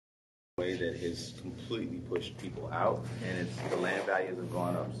way that has completely pushed people out, and the land values have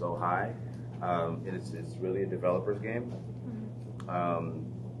gone up so high, and it's really a developer's game.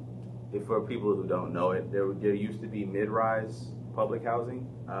 For people who don't know it, there used to be mid-rise public housing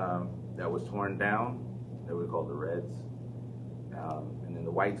that was torn down. They were called the Reds, and then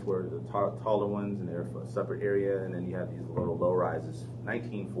the whites were the taller ones, and they're for a separate area. And then you have these little low rises,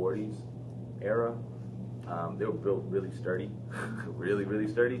 1940s era. They were built really sturdy, really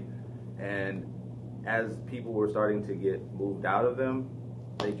sturdy. And as people were starting to get moved out of them,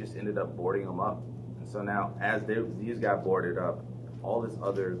 they just ended up boarding them up. And so now, as these got boarded up, all this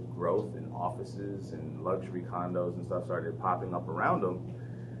other growth in offices and luxury condos and stuff started popping up around them,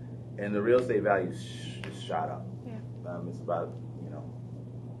 and the real estate value just shot up. Yeah. It's about,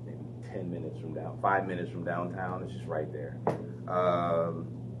 maybe 10 minutes from 5 minutes from downtown. It's just right there.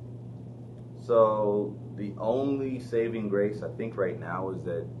 So the only saving grace, I think, right now is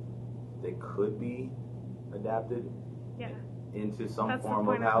that they could be adapted into some form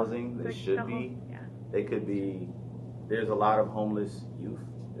of housing. They should be. They could be. There's a lot of homeless youth.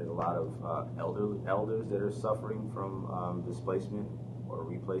 There's a lot of elders that are suffering from displacement or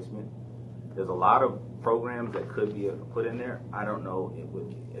replacement. There's a lot of programs that could be put in there. I don't know.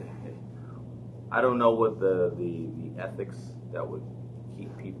 I don't know what the ethics that would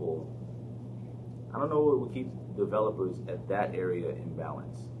keep people. I don't know what would keep developers at that area in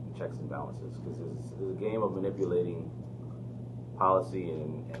balance, checks and balances, because it's a game of manipulating policy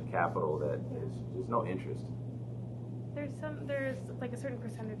and capital that there's no interest. There's like a certain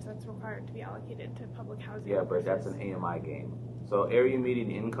percentage that's required to be allocated to public housing. Yeah, but that's an AMI game. So area median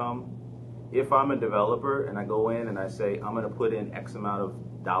income, if I'm a developer and I go in and I say I'm going to put in X amount of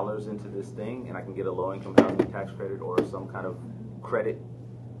dollars into this thing and I can get a low income housing tax credit or some kind of credit,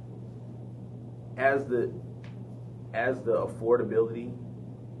 as the affordability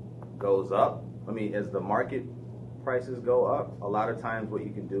goes up, as the market prices go up, a lot of times what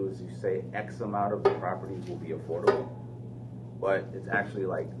you can do is you say X amount of the properties will be affordable, but it's actually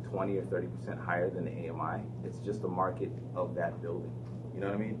like 20 or 30% higher than the AMI. It's just the market of that building. You know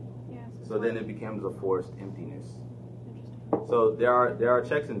what I mean? Yeah. So then it becomes a forced emptiness. So there are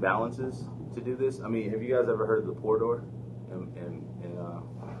checks and balances to do this. Have you guys ever heard of the poor door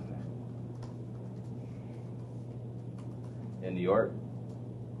in New York?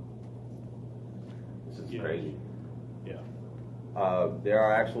 This is crazy. Yeah. There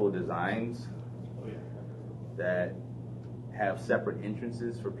are actual designs that have separate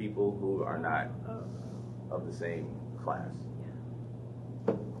entrances for people who are not of the same class.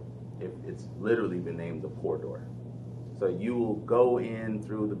 It's literally been named the poor door. So you will go in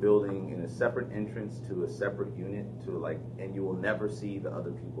through the building in a separate entrance to a separate unit and you will never see the other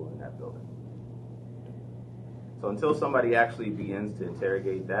people in that building. So until somebody actually begins to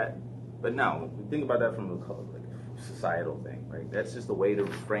interrogate that, but no, think about that from a societal thing, right? That's just a way to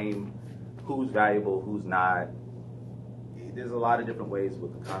frame who's valuable, who's not. There's a lot of different ways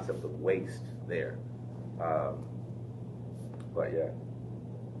with the concept of waste there. But yeah,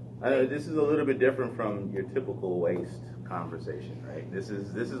 I know this is a little bit different from your typical waste conversation, right? This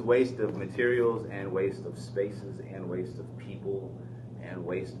is waste of materials and waste of spaces and waste of people and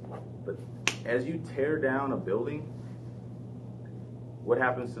waste. But as you tear down a building, what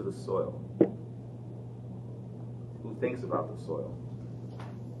happens to the soil? Who thinks about the soil?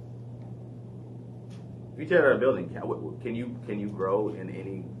 If you tear down a building, can you grow in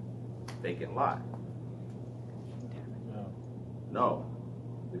any vacant lot? No,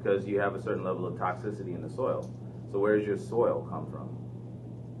 because you have a certain level of toxicity in the soil. So where does your soil come from?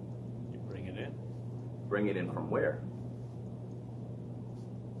 You bring it in. Bring it in from where?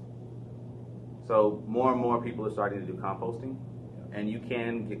 So more and more people are starting to do composting, and you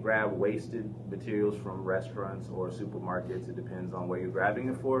can grab wasted materials from restaurants or supermarkets. It depends on where you're grabbing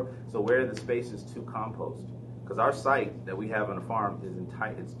it for. So where are the spaces to compost? Because our site that we have on the farm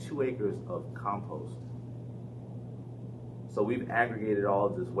it's 2 acres of compost. So we've aggregated all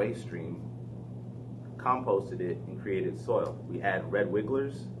of this waste stream, composted it, and created soil. We add red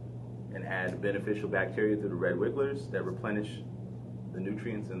wigglers and add beneficial bacteria through the red wigglers that replenish the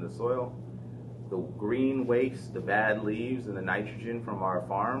nutrients in the soil. The green waste, the bad leaves, and the nitrogen from our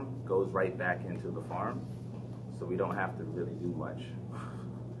farm goes right back into the farm. So we don't have to really do much.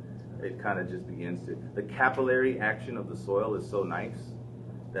 It kind of just begins to. The capillary action of the soil is so nice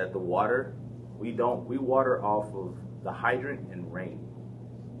that the water, we water off of the hydrant and rain.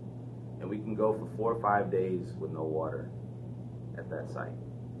 And we can go for 4 or 5 days with no water at that site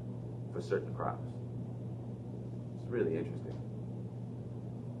for certain crops. It's really interesting.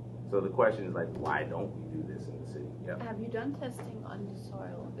 So the question is why don't we do this in the city? Yep. Have you done testing on the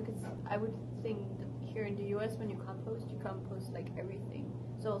soil? Because I would think that here in the US, when you compost like everything.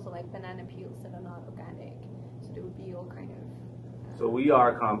 So also like banana peels that are not organic. So there would be all kind of. So we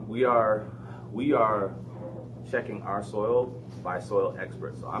are checking our soil by soil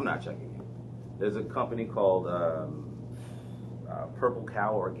experts. So I'm not checking it. There's a company called Purple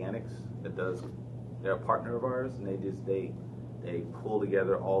Cow Organics that does. They're a partner of ours, and they pull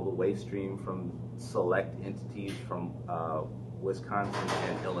together all the waste stream from select entities from Wisconsin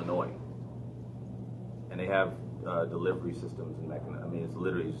and Illinois, and they have delivery systems and mechanisms. I mean, it's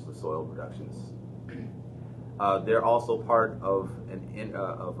literally just the soil productions. They're also part of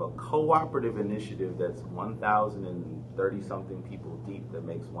a cooperative initiative that's 1,030 something people deep that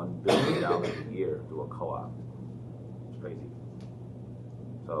makes $1 billion a year through a co-op. It's crazy.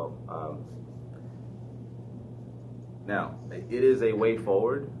 So now it is a way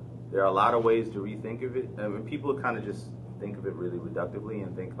forward. There are a lot of ways to rethink of it. I mean, people kind of just think of it really reductively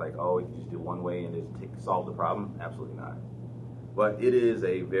and think like, oh, we can just do one way and just solve the problem. Absolutely not. But it is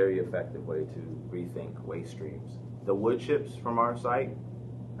a very effective way to rethink waste streams. The wood chips from our site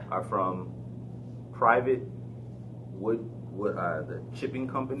are from private the chipping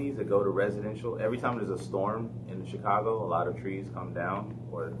companies that go to residential. Every time there's a storm in Chicago, a lot of trees come down.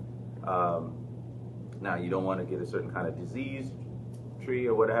 Or now you don't want to get a certain kind of diseased tree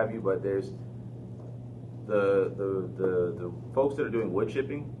or what have you, but there's the folks that are doing wood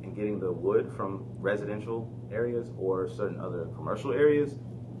chipping and getting the wood from residential areas or certain other commercial areas,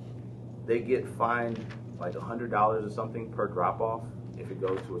 they get fined like $100 or something per drop-off if it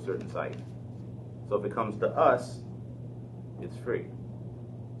goes to a certain site. So if it comes to us, it's free.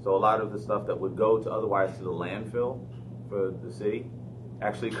 So a lot of the stuff that would go to otherwise to the landfill for the city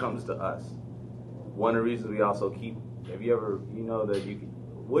actually comes to us. One of the reasons we also keep, have you ever, you know that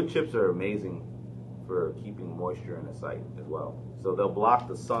wood chips are amazing for keeping moisture in a site as well. So they'll block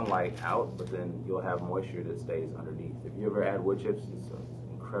the sunlight out, but then you'll have moisture that stays underneath. If you ever add wood chips, it's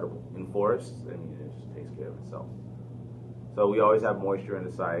incredible. In forests, I mean, it just takes care of itself. So we always have moisture in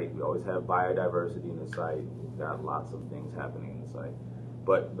the site. We always have biodiversity in the site. We've got lots of things happening in the site.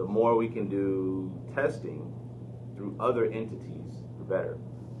 But the more we can do testing through other entities, the better.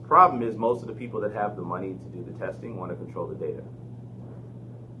 Problem is, most of the people that have the money to do the testing want to control the data.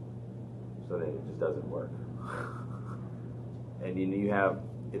 So that it just doesn't work. And you have,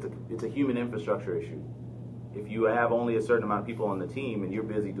 it's a human infrastructure issue. If you have only a certain amount of people on the team and you're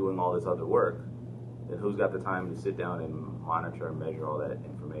busy doing all this other work, then who's got the time to sit down and monitor and measure all that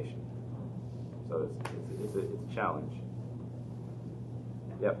information? So it's a challenge.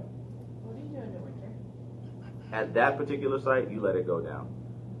 Yep. What do you do in the winter? At that particular site, you let it go down.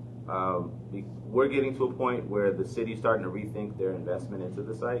 We're getting to a point where the city's starting to rethink their investment into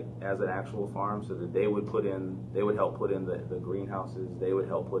the site as an actual farm, so that they would help put in the greenhouses. They would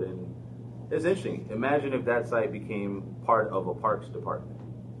help put in. It's interesting. Imagine if that site became part of a parks department,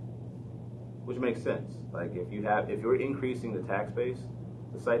 which makes sense. Like if you're increasing the tax base,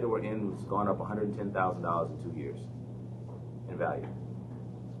 the site that we're in has gone up $110,000 in 2 years in value.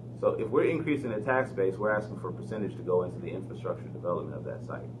 So if we're increasing the tax base, we're asking for a percentage to go into the infrastructure development of that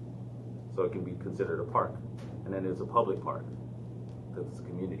site. So it can be considered a park. And then there's a public park, because it's a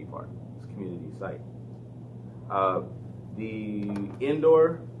community park. It's a community site. The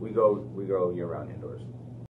indoor, we go year-round indoors.